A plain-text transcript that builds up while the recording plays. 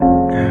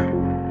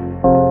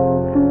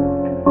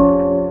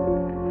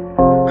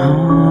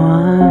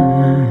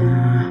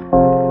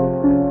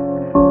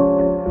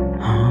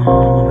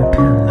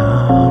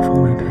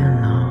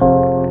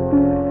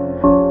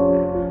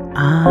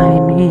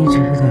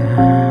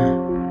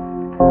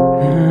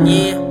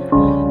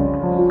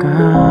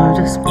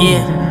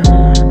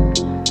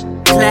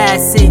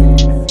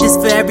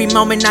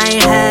moment I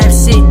ain't have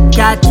shit.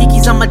 Got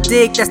Kikis on my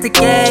dick, that's the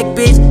gag,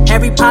 bitch.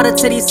 Harry Potter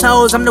to these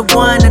hoes, I'm the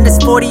one. And this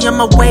 40 on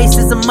my waist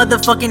is a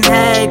motherfucking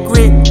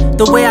Hagrid.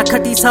 The way I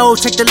cut these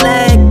hoes, check the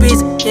leg,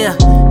 bitch. Yeah,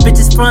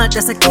 bitches front,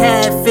 that's a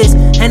catfish.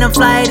 And I'm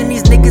flying in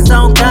these niggas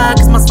on God,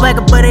 cause my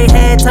swagger but they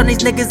had turn these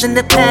niggas in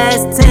the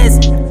past tense.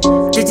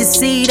 Did you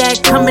see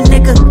that coming,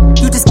 nigga?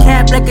 You just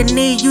cap like a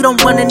knee, you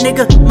don't want a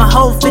nigga. My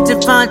whole fidget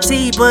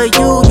Fonty, but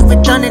you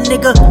redundant,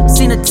 nigga.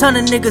 Seen a ton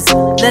of niggas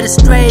led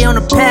astray on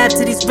the path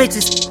to these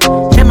bitches.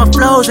 Hit my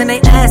flows and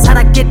they ask how'd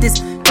I get this.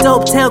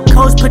 Dope tell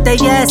coach put they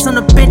ass on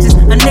the benches.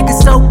 A nigga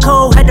so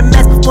cold, had to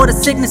mess before the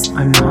sickness.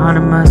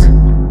 Anonymous,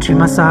 treat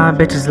my side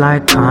bitches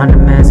like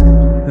condiments.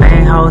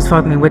 Main hoes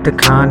fuck me with the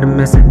condom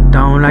missing.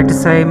 Don't like to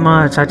say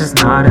much, I just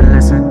nod and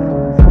listen.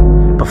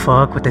 But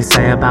fuck what they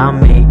say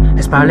about me.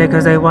 It's probably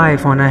cause they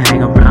wife wanna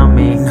hang around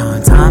me.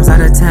 9 times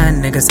out of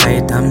 10 niggas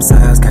hate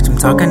themselves. Catch them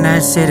talking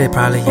that shit, it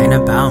probably ain't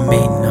about me,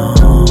 no.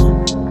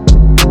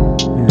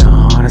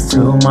 No, that's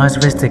too much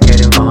risk to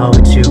get involved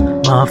with you.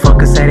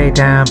 Motherfuckers say they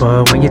down,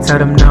 but when you tell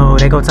them no,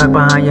 they go talk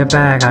behind your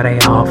back how they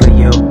all for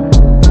you.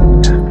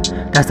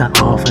 That's the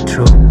awful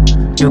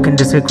truth. You can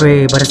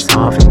disagree, but it's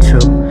awfully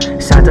true.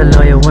 Shout to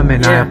loyal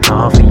women, I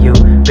applaud for you.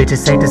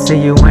 Bitches hate to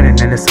see you winning,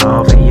 and it's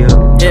all for you.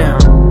 Yeah.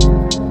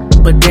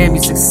 But damn,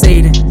 you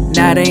succeeded.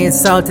 Now they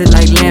insulted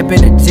like lamp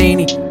in a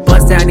genie.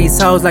 Bust down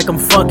these hoes like I'm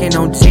fucking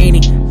on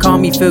Genie. Call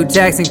me Phil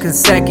Jackson,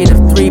 consecutive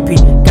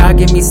 3P. God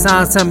give me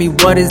signs, tell me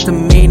what is the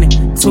meaning.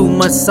 Too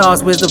much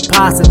sauce, where's the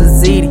pasta, the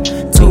ziti?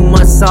 Too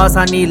much sauce,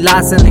 I need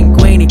lots of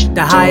linguine.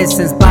 The highest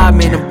since Bob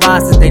made the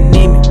bosses, they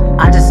need me.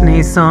 I just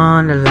need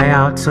someone to lay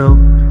out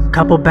to.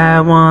 Couple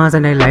bad ones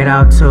and they laid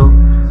out too.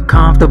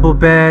 Comfortable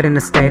bed in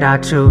the state I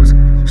choose.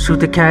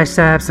 Shoot the cash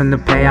apps and the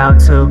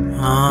payout too.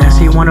 Now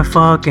she wanna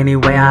fuck any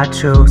way I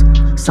choose.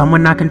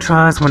 Someone I can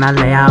trust when I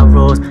lay out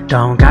rules.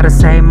 Don't gotta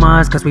say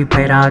much cause we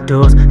paid our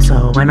dues.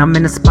 So when I'm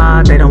in the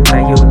spot they don't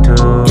pay you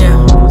dues.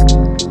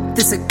 Yeah.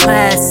 This a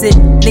classic.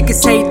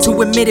 Niggas hate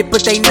to admit it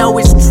but they know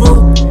it's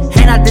true.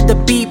 And I did the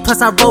beat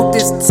plus I wrote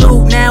this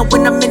too. Now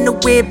when I'm in the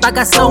whip I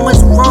got so much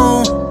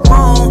room.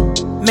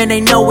 Man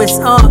they know it's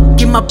up.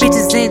 Get my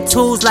bitches in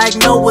twos like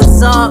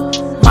Noah's Ark.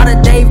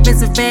 Modern day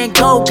Vincent Van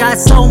Gogh got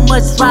so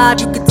much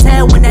vibe, you can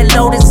tell when that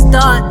load is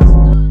start.